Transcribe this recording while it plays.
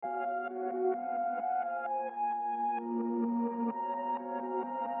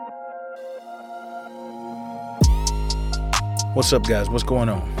What's up, guys? What's going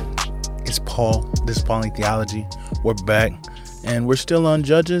on? It's Paul. This is Pauline Theology. We're back, and we're still on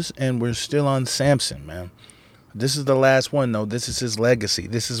Judges, and we're still on Samson, man. This is the last one, though. This is his legacy.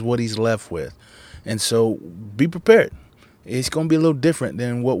 This is what he's left with. And so be prepared. It's going to be a little different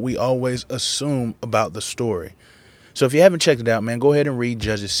than what we always assume about the story. So if you haven't checked it out, man, go ahead and read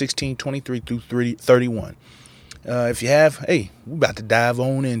Judges 16:23 through 31. If you have, hey, we're about to dive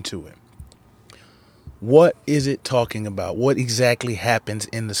on into it. What is it talking about? What exactly happens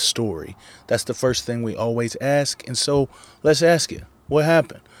in the story? That's the first thing we always ask. And so let's ask it. What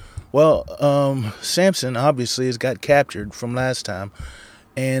happened? Well, Samson obviously has got captured from last time.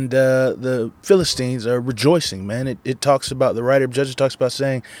 And the Philistines are rejoicing, man. It talks about, the writer of Judges talks about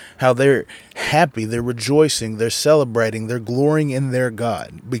saying how they're happy, they're rejoicing, they're celebrating, they're glorying in their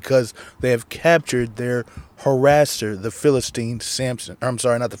God because they have captured their harasser, the Philistine, Samson. I'm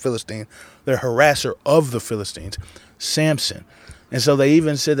sorry, not the Philistine, their harasser of the Philistines, Samson. And so they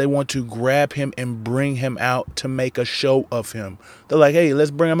even said they want to grab him and bring him out to make a show of him. They're like, hey,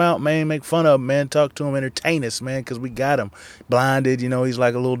 let's bring him out, man, make fun of him, man, talk to him, entertain us, man, because we got him blinded, he's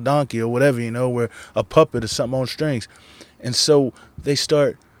like a little donkey or whatever, we're a puppet or something on strings. And so they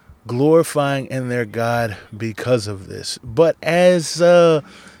start glorifying in their God because of this. But as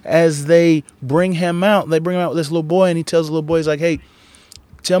they bring him out, with this little boy, and he tells the little boy, he's like, hey,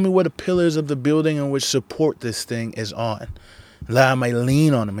 tell me where the pillars of the building in which support this thing is on. I may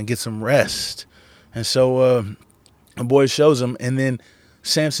lean on him and get some rest. And so the boy shows him, and then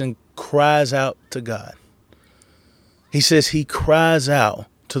Samson cries out to God. He says he cries out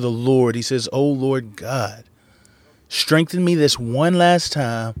to the Lord. He says, "Oh Lord God, strengthen me this one last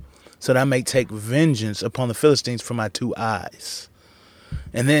time so that I may take vengeance upon the Philistines for my two eyes."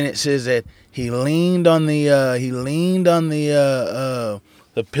 And then it says that he leaned on the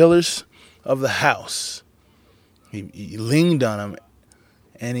pillars of the house. He leaned on them,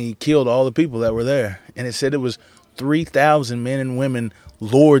 and he killed all the people that were there. And it said it was 3,000 men and women,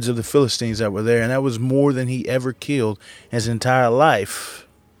 lords of the Philistines, that were there. And that was more than he ever killed in his entire life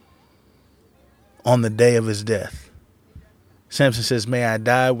on the day of his death. Samson says, may I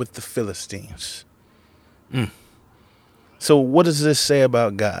die with the Philistines. So what does this say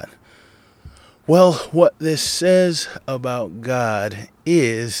about God? Well, what this says about God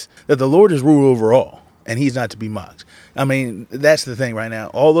is that the Lord is rule over all. And he's not to be mocked. I mean, that's the thing right now.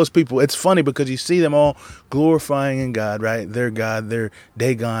 All those people, it's funny because you see them all glorifying in God, right? Their God, their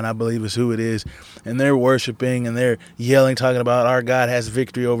Dagon, I believe is who it is. And they're worshiping and they're yelling, talking about our God has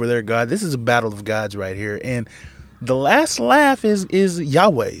victory over their God. This is a battle of gods right here. And the last laugh is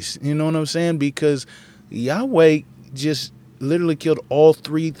Yahweh's. You know what I'm saying? Because Yahweh just literally killed all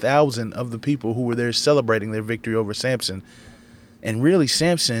 3,000 of the people who were there celebrating their victory over Samson. And really,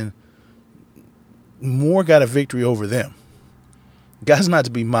 Samson more got a victory over them. God's not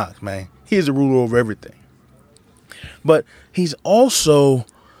to be mocked, man. He is the ruler over everything. But he's also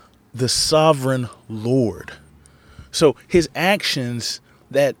the sovereign Lord. So his actions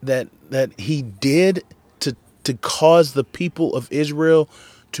that he did to cause the people of Israel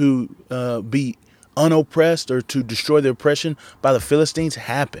to be unoppressed or to destroy the oppression by the Philistines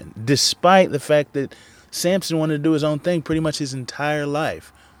happened, despite the fact that Samson wanted to do his own thing pretty much his entire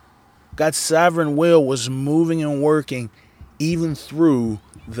life. God's sovereign will was moving and working even through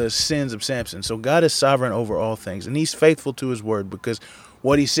the sins of Samson. So God is sovereign over all things, and he's faithful to his word because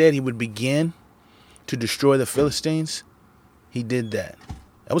what he said he would begin to destroy the Philistines, he did that.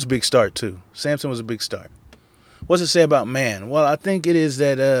 That was a big start too. Samson was a big start. What's it say about man? Well, I think it is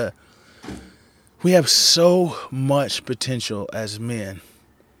that we have so much potential as men,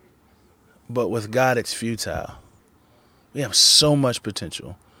 but with God it's futile. We have so much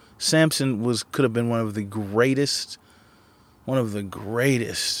potential. Samson could have been one of the greatest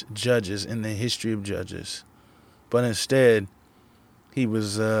judges in the history of judges. But instead, he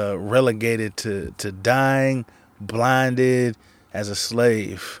was relegated to dying, blinded as a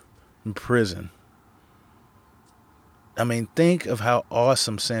slave in prison. I mean, think of how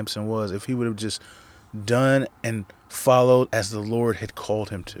awesome Samson was if he would have just done and followed as the Lord had called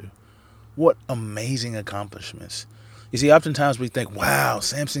him to. What amazing accomplishments. You see, oftentimes we think, wow,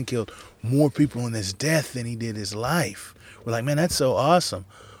 Samson killed more people in his death than he did his life. We're like, man, that's so awesome.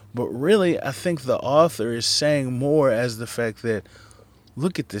 But really, I think the author is saying more as the fact that,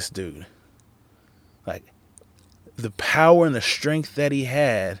 look at this dude. Like, the power and the strength that he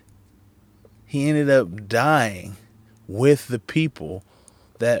had, he ended up dying with the people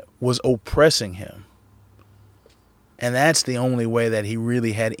that was oppressing him. And that's the only way that he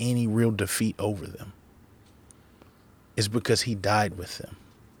really had any real defeat over them. Is because he died with them.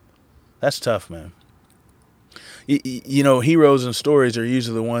 That's tough, man. Heroes and stories are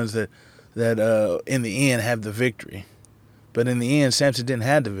usually the ones that in the end have the victory. But in the end, Samson didn't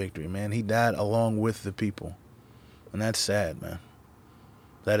have the victory, man. He died along with the people. And that's sad, man.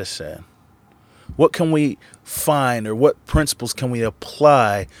 That is sad. What can we find, or what principles can we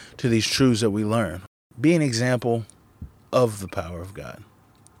apply to these truths that we learn? Be an example of the power of God,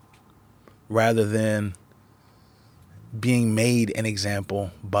 rather than being made an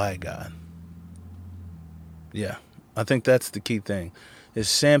example by God. Yeah, I think that's the key thing. Is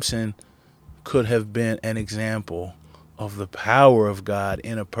Samson could have been an example of the power of God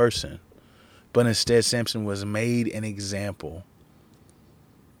in a person, but instead Samson was made an example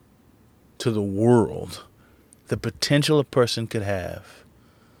to the world, the potential a person could have,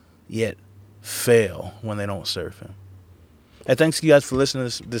 yet fail when they don't serve him. Hey, thanks you guys for listening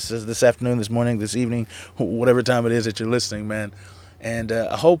to this afternoon, this morning, this evening, whatever time it is that you're listening, man. And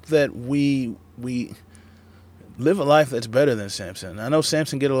I hope that we live a life that's better than Samson. I know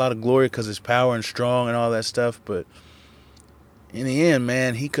Samson get a lot of glory because he's power and strong and all that stuff, but in the end,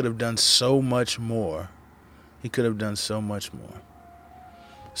 man, he could have done so much more. He could have done so much more.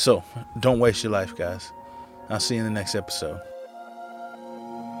 So, don't waste your life, guys. I'll see you in the next episode.